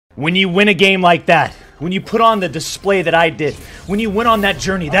When you win a game like that, when you put on the display that I did, when you went on that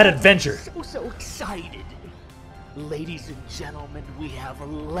journey, that adventure. So excited. Ladies and gentlemen, we have a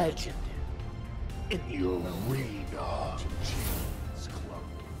legend in the arena.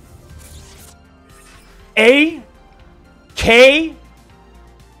 A.K.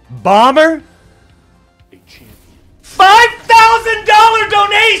 Bomber? $5,000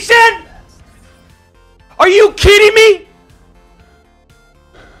 donation? Are you kidding me?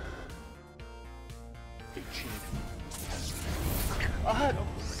 I'm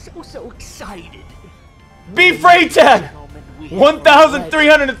so excited. B Freytag,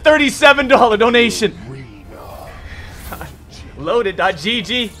 $1,337 donation.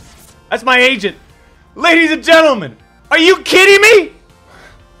 Loaded.gg. That's my agent. Ladies and gentlemen, are you kidding me?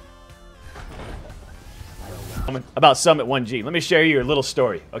 About Summit 1G. Let me share you a little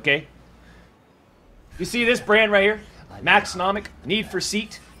story, okay? You see this brand right here? Maxnomic, Need for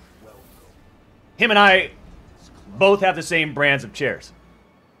Seat. Him and I both have the same brands of chairs.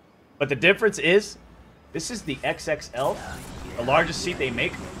 But the difference is, this is the XXL, the largest seat they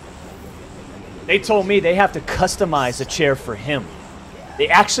make. They told me they have to customize a chair for him. They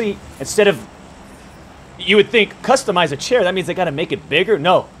actually, instead of, you would think, customize a chair, that means they gotta make it bigger.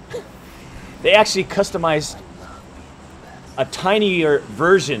 No. They actually customized a tinier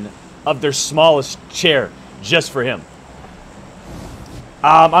version of their smallest chair just for him.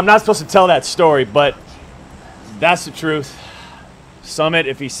 I'm not supposed to tell that story, but that's the truth. Summit,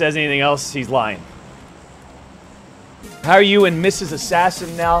 if he says anything else, he's lying. How are you and Mrs.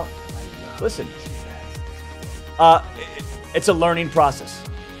 Assassin now? Listen, it's a learning process.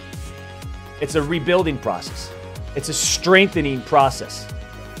 It's a rebuilding process. It's a strengthening process.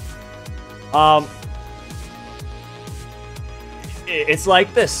 It's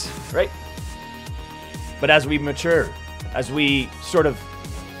like this, right? But as we mature, as we sort of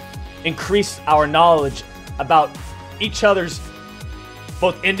increase our knowledge about each other's,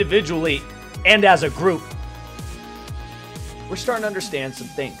 both individually and as a group, we're starting to understand some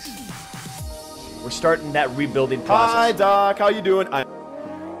things. We're starting that rebuilding process. Hi, Doc. How you doing? Damn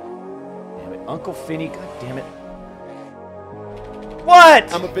it, Uncle Finney. God damn it.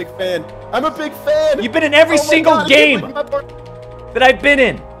 What? I'm a big fan. I'm a big fan. You've been in every single game that I've been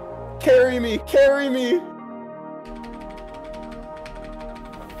in. Carry me. Carry me.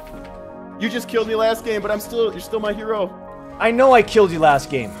 You just killed me last game, but you're still my hero. I know I killed you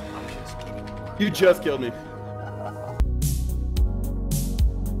last game. You just killed me.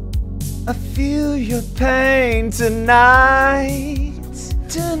 I feel your pain tonight,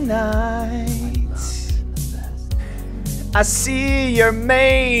 tonight. I see your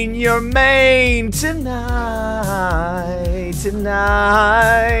mane tonight,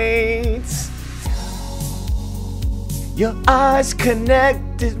 tonight. Your eyes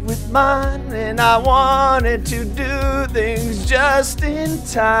connected with mine, and I wanted to do things just in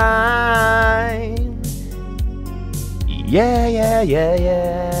time. Yeah, yeah, yeah,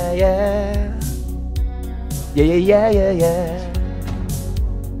 yeah, yeah. Yeah, yeah, yeah, yeah, yeah.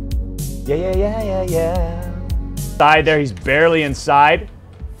 Yeah, yeah, yeah, yeah, yeah. Inside there, he's barely inside.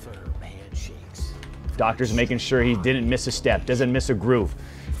 Doctor's making sure he didn't miss a step, doesn't miss a groove.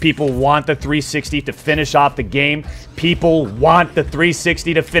 People want the 360 to finish off the game. People want the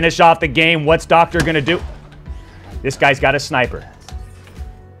 360 to finish off the game. What's Doctor gonna do? This guy's got a sniper.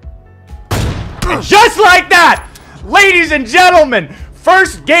 And just like that, ladies and gentlemen,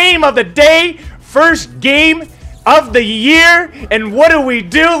 first game of the day, first game of the year, and what do we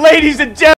do, ladies and gentlemen?